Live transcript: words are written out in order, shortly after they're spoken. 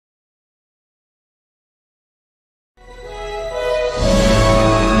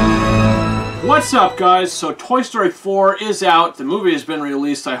What's up, guys? So Toy Story 4 is out. The movie has been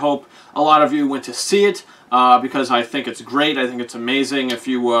released. I hope a lot of you went to see it because I think it's great. I think it's amazing. If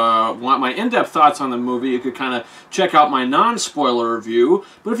you want my in-depth thoughts on the movie, you could kind of check out my non-spoiler review.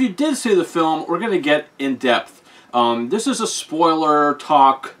 But if you did see the film, we're going to get in-depth. This is a spoiler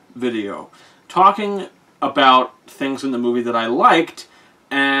talk video, talking about things in the movie that I liked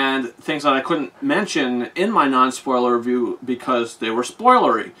and things that I couldn't mention in my non-spoiler review because they were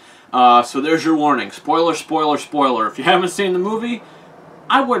spoilery. So there's your warning. Spoiler, spoiler, spoiler. If you haven't seen the movie,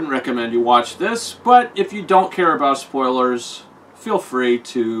 I wouldn't recommend you watch this, but if you don't care about spoilers, feel free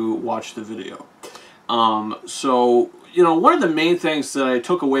to watch the video. So, you know, one of the main things that I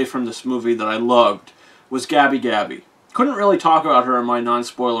took away from this movie that I loved was Gabby Gabby. Couldn't really talk about her in my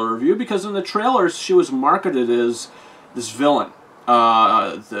non-spoiler review because in the trailers she was marketed as this villain.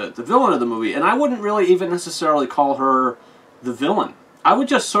 The villain of the movie, and I wouldn't really even necessarily call her the villain. I would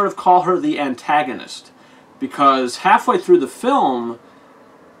just sort of call her the antagonist, because halfway through the film,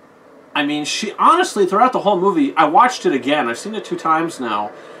 I mean, she honestly, throughout the whole movie, I watched it again, I've seen it 2 times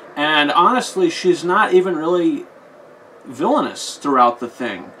now, and honestly, she's not even really villainous throughout the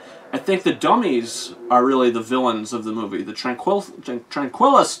thing. I think the dummies are really the villains of the movie. The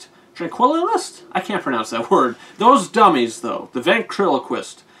tranquilist? I can't pronounce that word. Those dummies, though, the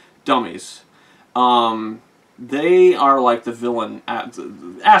ventriloquist dummies, they are like the villain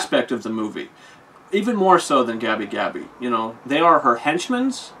aspect of the movie. Even more so than Gabby Gabby. You know, they are her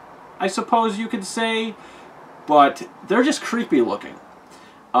henchmen, I suppose you could say, but they're just creepy looking.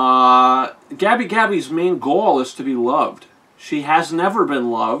 Gabby Gabby's main goal is to be loved. She has never been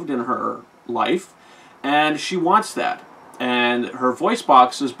loved in her life, and she wants that. And her voice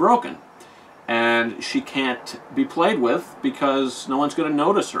box is broken, and she can't be played with because no one's going to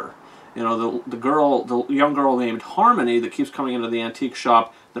notice her. You know, the young girl named Harmony that keeps coming into the antique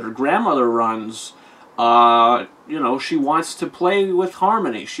shop that her grandmother runs, you know, she wants to play with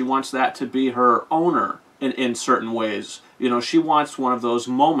Harmony. She wants that to be her owner in certain ways. You know, she wants one of those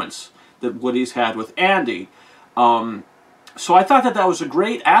moments that Woody's had with Andy. So I thought that that was a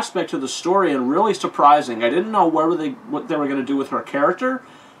great aspect to the story and really surprising. I didn't know what they were going to do with her character,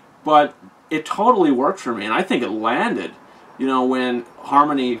 but it totally worked for me, and I think it landed. You know, when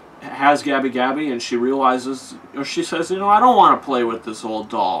Harmony has Gabby Gabby and she realizes, or she says, you know, I don't want to play with this old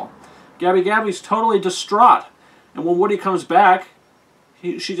doll. Gabby Gabby's totally distraught. And when Woody comes back,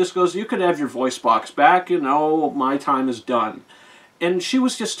 she just goes, you could have your voice box back, you know, my time is done. And she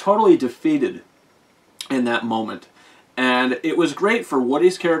was just totally defeated in that moment. And it was great for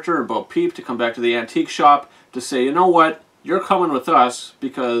Woody's character and Bo Peep to come back to the antique shop to say, you know what, you're coming with us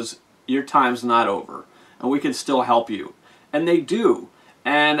because your time's not over. And we can still help you. And they do.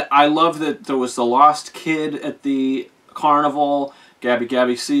 And I love that there was the lost kid at the carnival. Gabby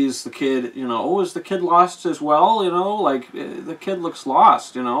Gabby sees the kid, you know, oh, is the kid lost as well? You know, like, the kid looks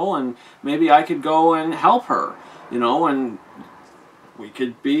lost, you know, and maybe I could go and help her, you know, and we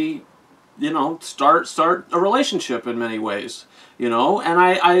could be, you know, start a relationship in many ways, you know. And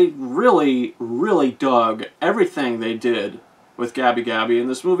I really, really dug everything they did with Gabby Gabby in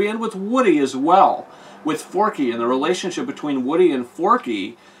this movie, and with Woody as well. With Forky and the relationship between Woody and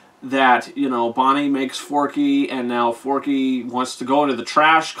Forky, that, you know, Bonnie makes Forky, and now Forky wants to go into the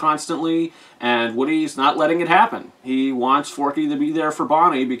trash constantly, and Woody's not letting it happen. He wants Forky to be there for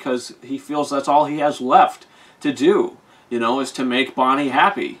Bonnie because he feels that's all he has left to do, you know, is to make Bonnie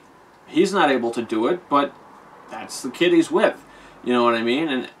happy. He's not able to do it, but that's the kid he's with, you know what I mean?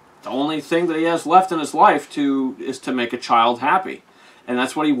 And the only thing that he has left in his life is to make a child happy, and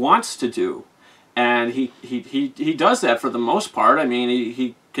that's what he wants to do. And he does that for the most part. I mean,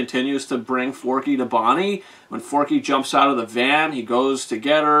 he continues to bring Forky to Bonnie. When Forky jumps out of the van, he goes to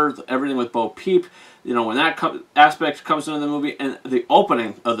get her. Everything with Bo Peep, you know, when that aspect comes into the movie. And the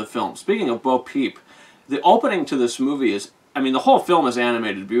opening of the film, speaking of Bo Peep, the opening to this movie is, I mean, the whole film is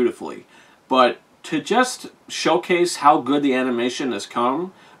animated beautifully. But to just showcase how good the animation has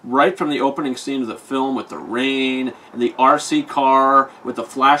come, right from the opening scene of the film with the rain and the RC car with the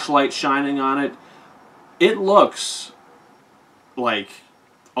flashlight shining on it, it looks like,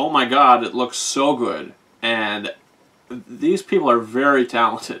 oh my God, it looks so good. And these people are very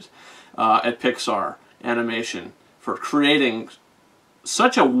talented at Pixar Animation for creating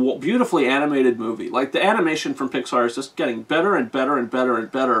such a beautifully animated movie. Like, the animation from Pixar is just getting better and better and better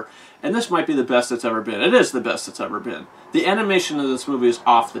and better. And this might be the best it's ever been. It is the best it's ever been. The animation of this movie is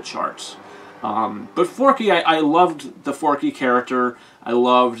off the charts. But Forky, I loved the Forky character. I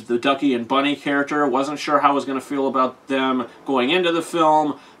loved the Ducky and Bunny character. Wasn't sure how I was going to feel about them going into the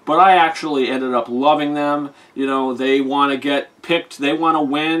film. but I actually ended up loving them. You know, they want to get picked, they want to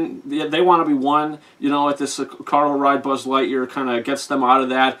win, they want to be one. You know, at this carnival ride, Buzz Lightyear kind of gets them out of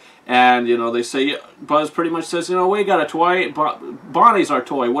that, and, you know, they say, Buzz pretty much says, you know, we got a toy, Bonnie's our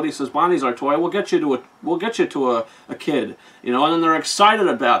toy. Woody says, Bonnie's our toy, we'll get you to a kid. You know, and then they're excited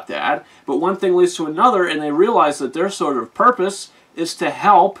about that, but one thing leads to another, and they realize that their sort of purpose is to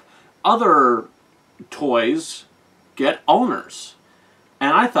help other toys get owners.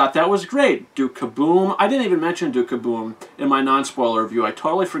 And I thought that was great. Duke Kaboom. I didn't even mention Duke Kaboom in my non-spoiler review. I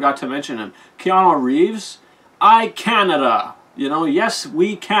totally forgot to mention him. Keanu Reeves. I Canada. You know, yes,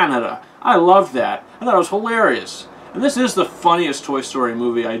 we Canada. I loved that. I thought it was hilarious. And this is the funniest Toy Story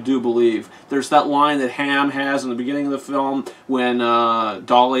movie, I do believe. There's that line that Ham has in the beginning of the film when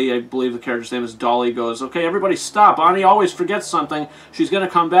Dolly, I believe the character's name is Dolly, goes, okay, everybody stop. Bonnie always forgets something. She's going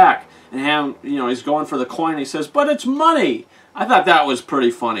to come back. And Ham, you know, he's going for the coin. And he says, but it's money. I thought that was pretty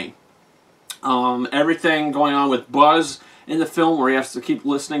funny. Everything going on with Buzz in the film, where he has to keep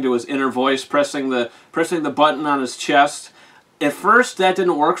listening to his inner voice, pressing the button on his chest. At first, that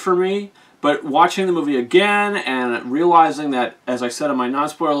didn't work for me, but watching the movie again and realizing that, as I said in my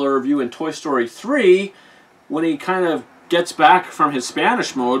non-spoiler review, in Toy Story 3, when he kind of gets back from his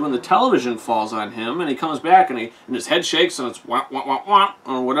Spanish mode, when the television falls on him, and he comes back and his head shakes and it's wah, wah, wah, wah,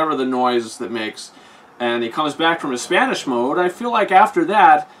 or whatever the noise that makes, and he comes back from his Spanish mode, I feel like after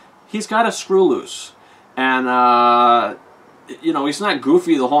that, he's got a screw loose. And, you know, he's not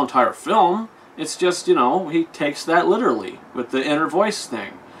goofy the whole entire film. It's just, you know, he takes that literally with the inner voice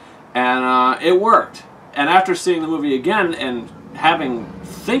thing. And it worked. And after seeing the movie again and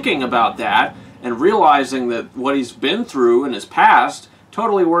thinking about that and realizing that what he's been through in his past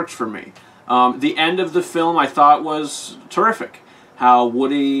totally worked for me. The end of the film I thought was terrific. How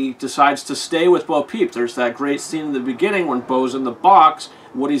Woody decides to stay with Bo Peep. There's that great scene in the beginning when Bo's in the box,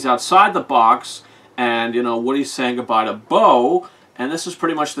 Woody's outside the box, and, you know, Woody's saying goodbye to Bo. And this is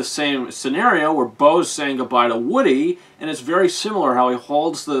pretty much the same scenario where Bo's saying goodbye to Woody, and it's very similar how he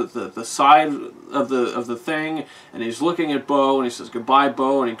holds the side of the thing, and he's looking at Bo, and he says goodbye,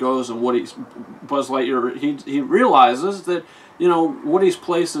 Bo, and he goes, and Buzz Lightyear, he realizes that, you know, Woody's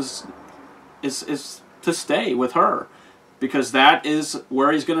place is to stay with her, because that is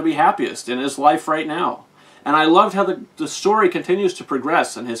where he's going to be happiest in his life right now. And I loved how the story continues to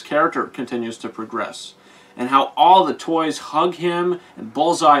progress, and his character continues to progress. And how all the toys hug him, and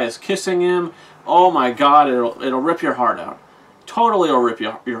Bullseye is kissing him. Oh my God, it'll rip your heart out. Totally it'll rip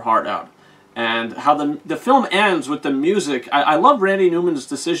your heart out. And how the film ends with the music. I love Randy Newman's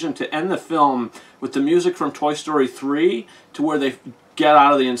decision to end the film with the music from Toy Story 3 to where they get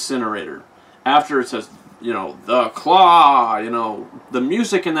out of the incinerator. After it says, you know, the claw, you know, the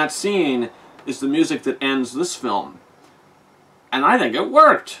music in that scene is the music that ends this film. And I think it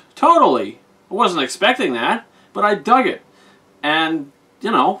worked. Totally. I wasn't expecting that, but I dug it. And,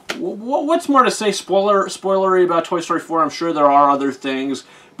 you know, what's more to say spoilery about Toy Story 4? I'm sure there are other things,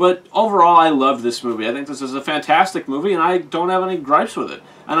 but overall I love this movie. I think this is a fantastic movie, and I don't have any gripes with it.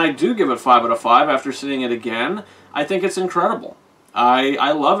 And I do give it 5 out of 5 after seeing it again. I think it's incredible.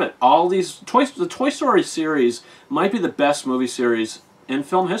 I love it. All these the Toy Story series might be the best movie series in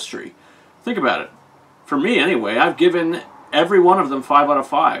film history. Think about it. For me, anyway, I've given every one of them 5 out of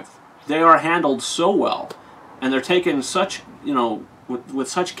 5. They are handled so well, and they're taken such, you know, with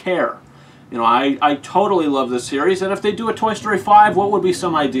such care. You know, I totally love this series, and if they do a Toy Story 5, what would be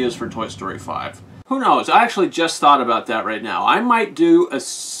some ideas for Toy Story 5? Who knows? I actually just thought about that right now. I might do a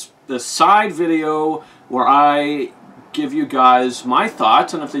side video where I give you guys my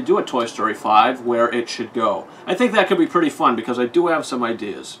thoughts, and if they do a Toy Story 5, where it should go. I think that could be pretty fun, because I do have some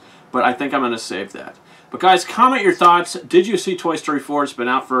ideas, but I think I'm going to save that. But guys, comment your thoughts. Did you see Toy Story 4? It's been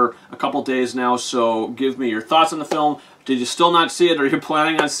out for a couple days now, so give me your thoughts on the film. Did you still not see it? Are you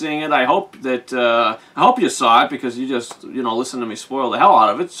planning on seeing it? I hope that I hope you saw it, because you just, you know, listened to me spoil the hell out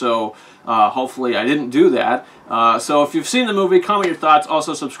of it. So hopefully I didn't do that. So if you've seen the movie, comment your thoughts.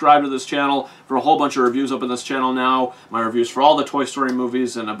 Also subscribe to this channel for a whole bunch of reviews up in this channel now. My reviews for all the Toy Story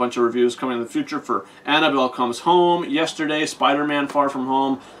movies, and a bunch of reviews coming in the future for Annabelle Comes Home, yesterday, Spider-Man Far From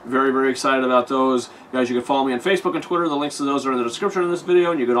Home. Very, very excited about those. Guys, you can follow me on Facebook and Twitter. The links to those are in the description of this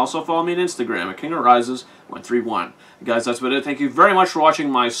video. And you can also follow me on Instagram at KingOfRises131. Guys, that's about it. Thank you very much for watching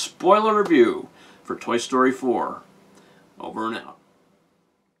my spoiler review for Toy Story 4. Over and out.